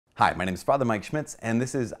Hi, my name is Father Mike Schmitz, and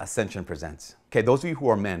this is Ascension Presents. Okay, those of you who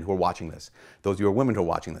are men who are watching this, those of you who are women who are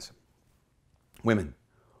watching this, women,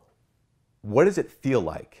 what does it feel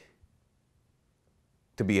like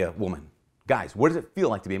to be a woman? Guys, what does it feel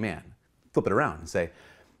like to be a man? Flip it around and say,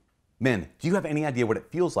 men, do you have any idea what it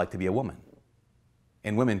feels like to be a woman?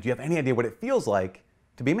 And women, do you have any idea what it feels like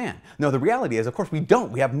to be a man? No, the reality is, of course, we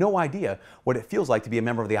don't. We have no idea what it feels like to be a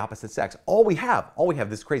member of the opposite sex. All we have,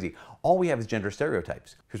 this is crazy, all we have is gender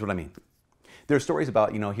stereotypes. Here's what I mean. There are stories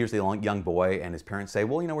about, here's the young boy and his parents say,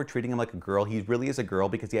 well, we're treating him like a girl. He really is a girl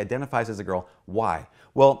because he identifies as a girl. Why?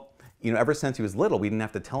 Well, ever since he was little, we didn't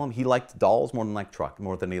have to tell him he liked dolls more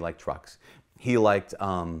than he liked trucks. He liked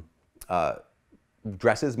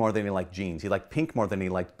dresses more than he liked jeans. He liked pink more than he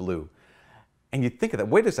liked blue. And you think of that,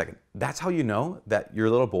 wait a second, that's how you know that your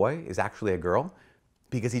little boy is actually a girl?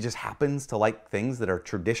 Because he just happens to like things that are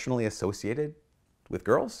traditionally associated with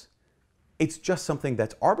girls? It's just something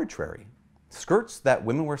that's arbitrary. Skirts, that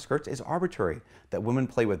women wear skirts is arbitrary. That women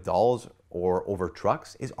play with dolls or over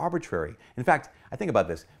trucks is arbitrary. In fact, I think about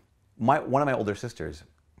this. One of my older sisters,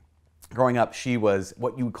 growing up, she was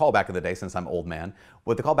what you would call back in the day, since I'm an old man,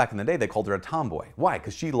 what they called back in the day, they called her a tomboy. Why?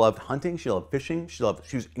 Because she loved hunting, she loved fishing, she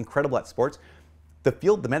was incredible at sports. The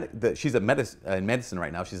field, she's in medicine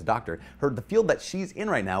right now, she's a doctor. The field that she's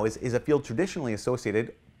in right now is a field traditionally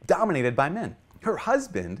associated, dominated by men. Her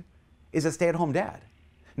husband is a stay-at-home dad.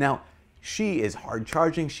 Now, she is hard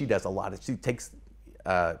charging, she does a lot of,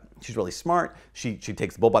 she's really smart, she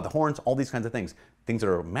takes the bull by the horns, all these kinds of things that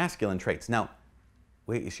are masculine traits. Now,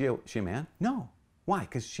 wait, is she a man? No. Why?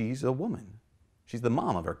 Because she's a woman. She's the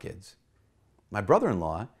mom of our kids. My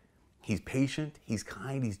brother-in-law, he's patient, he's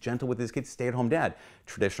kind, he's gentle with his kids, stay-at-home dad.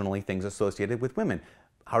 Traditionally, things associated with women.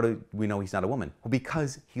 How do we know he's not a woman? Well,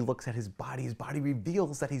 because he looks at his body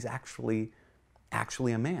reveals that he's actually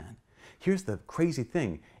a man. Here's the crazy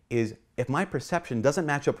thing, is if my perception doesn't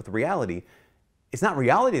match up with reality, it's not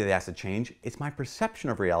reality that has to change, it's my perception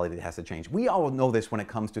of reality that has to change. We all know this when it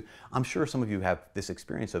comes to, I'm sure some of you have this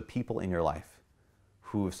experience of people in your life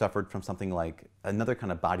who have suffered from something like another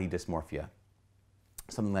kind of body dysmorphia.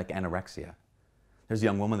 Something like anorexia. There's a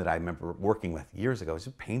young woman that I remember working with years ago. It was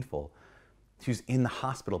painful. She was in the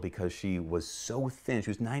hospital because she was so thin. She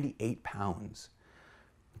was 98 pounds.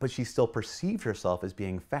 But she still perceived herself as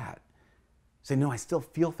being fat. Say, no, I still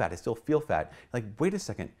feel fat. I still feel fat. Like, wait a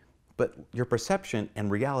second. But your perception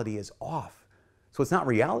and reality is off. So it's not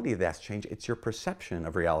reality that has to change, it's your perception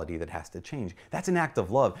of reality that has to change. That's an act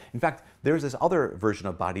of love. In fact, there's this other version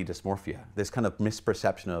of body dysmorphia, this kind of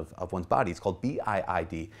misperception of one's body. It's called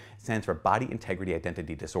BIID. It stands for Body Integrity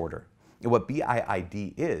Identity Disorder. And what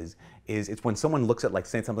BIID is it's when someone looks at,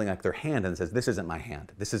 say something like their hand and says, this isn't my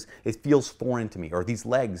hand. It feels foreign to me, or these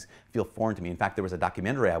legs feel foreign to me. In fact, there was a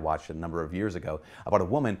documentary I watched a number of years ago about a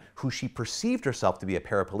woman who she perceived herself to be a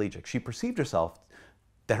paraplegic. She perceived herself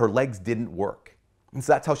that her legs didn't work. And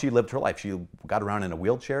so that's how she lived her life. She got around in a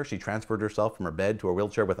wheelchair. She transferred herself from her bed to a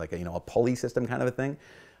wheelchair with a pulley system kind of a thing.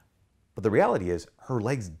 But the reality is her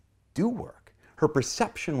legs do work. Her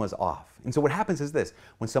perception was off. And so what happens is this.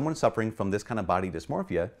 When someone's suffering from this kind of body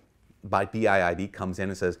dysmorphia, BIID comes in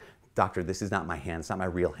and says, doctor, this is not my hand. It's not my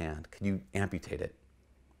real hand. Can you amputate it?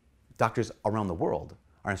 Doctors around the world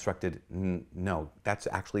are instructed, no, that's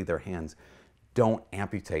actually their hands. Don't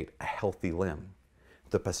amputate a healthy limb.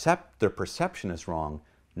 Their perception is wrong,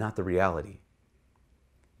 not the reality.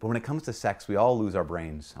 But when it comes to sex, we all lose our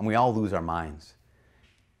brains and we all lose our minds.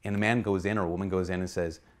 And a man goes in or a woman goes in and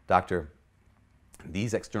says, doctor,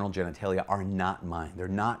 these external genitalia are not mine. They're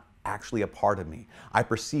not actually a part of me. I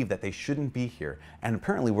perceive that they shouldn't be here. And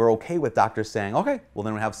apparently we're okay with doctors saying, okay, well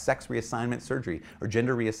then we'll have sex reassignment surgery or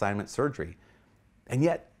gender reassignment surgery. And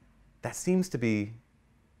yet that seems to be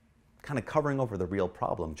kind of covering over the real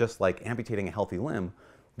problem, just like amputating a healthy limb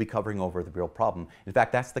will be covering over the real problem. In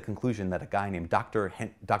fact, that's the conclusion that a guy named Dr.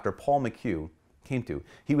 Paul McHugh came to.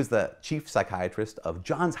 He was the chief psychiatrist of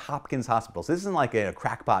Johns Hopkins Hospital. So this isn't like a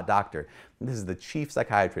crackpot doctor. This is the chief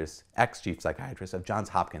psychiatrist, ex-chief psychiatrist of Johns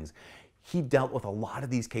Hopkins. He dealt with a lot of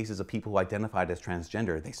these cases of people who identified as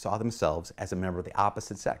transgender. They saw themselves as a member of the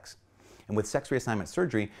opposite sex. And with sex reassignment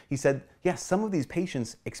surgery, he said, yes, some of these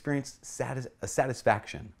patients experienced a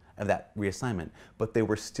satisfaction of that reassignment, but they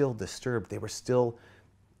were still disturbed, they were still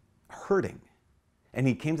hurting. And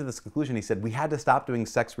he came to this conclusion, he said, we had to stop doing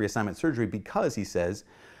sex reassignment surgery because, he says,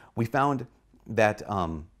 we found that,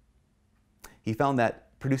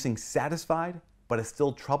 producing satisfied but a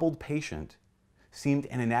still troubled patient seemed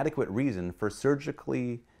an inadequate reason for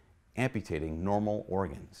surgically amputating normal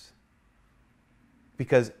organs.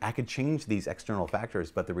 Because I could change these external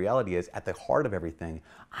factors, but the reality is, at the heart of everything,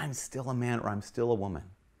 I'm still a man or I'm still a woman.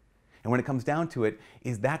 And when it comes down to it,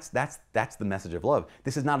 that's the message of love.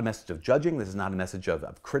 This is not a message of judging. This is not a message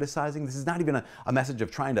of criticizing. This is not even a message of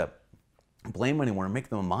trying to blame anyone or make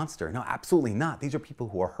them a monster. No, absolutely not. These are people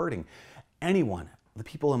who are hurting. Anyone, the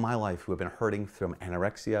people in my life who have been hurting from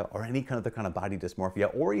anorexia or any kind of body dysmorphia,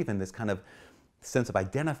 or even this kind of sense of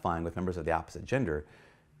identifying with members of the opposite gender,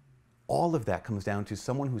 all of that comes down to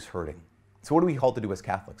someone who's hurting. So what are we called to do as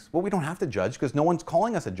Catholics? Well, we don't have to judge because no one's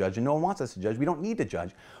calling us a judge and no one wants us to judge. We don't need to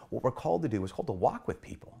judge. What we're called to do is called to walk with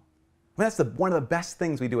people. I mean, that's one of the best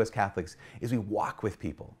things we do as Catholics is we walk with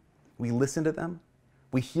people. We listen to them.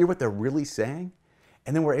 We hear what they're really saying.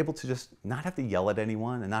 And then we're able to just not have to yell at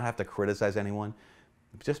anyone and not have to criticize anyone.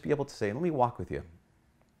 Just be able to say, let me walk with you.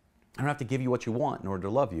 I don't have to give you what you want in order to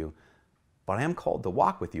love you, but I am called to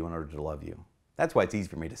walk with you in order to love you. That's why it's easy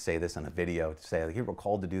for me to say this on a video, to say, like, here we're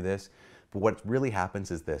called to do this. But what really happens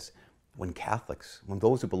is this: when Catholics, when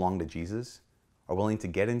those who belong to Jesus are willing to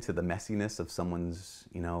get into the messiness of someone's,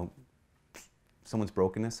 someone's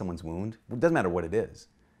brokenness, someone's wound, it doesn't matter what it is,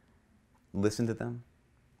 listen to them,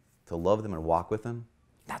 to love them and walk with them,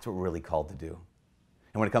 that's what we're really called to do.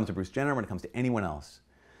 And when it comes to Bruce Jenner, when it comes to anyone else,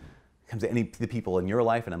 when it comes to the people in your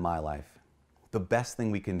life and in my life, the best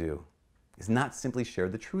thing we can do is not simply share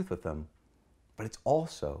the truth with them, but it's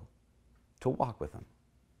also to walk with them.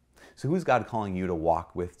 So who's God calling you to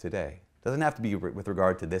walk with today? It doesn't have to be with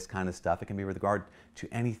regard to this kind of stuff. It can be with regard to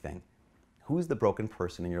anything. Who's the broken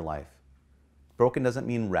person in your life? Broken doesn't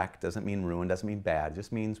mean wrecked, doesn't mean ruined, doesn't mean bad, it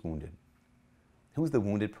just means wounded. Who's the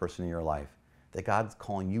wounded person in your life that God's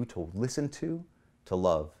calling you to listen to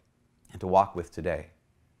love, and to walk with today?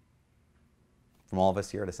 From all of us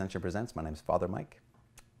here at Ascension Presents, my name is Father Mike.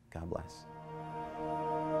 God bless.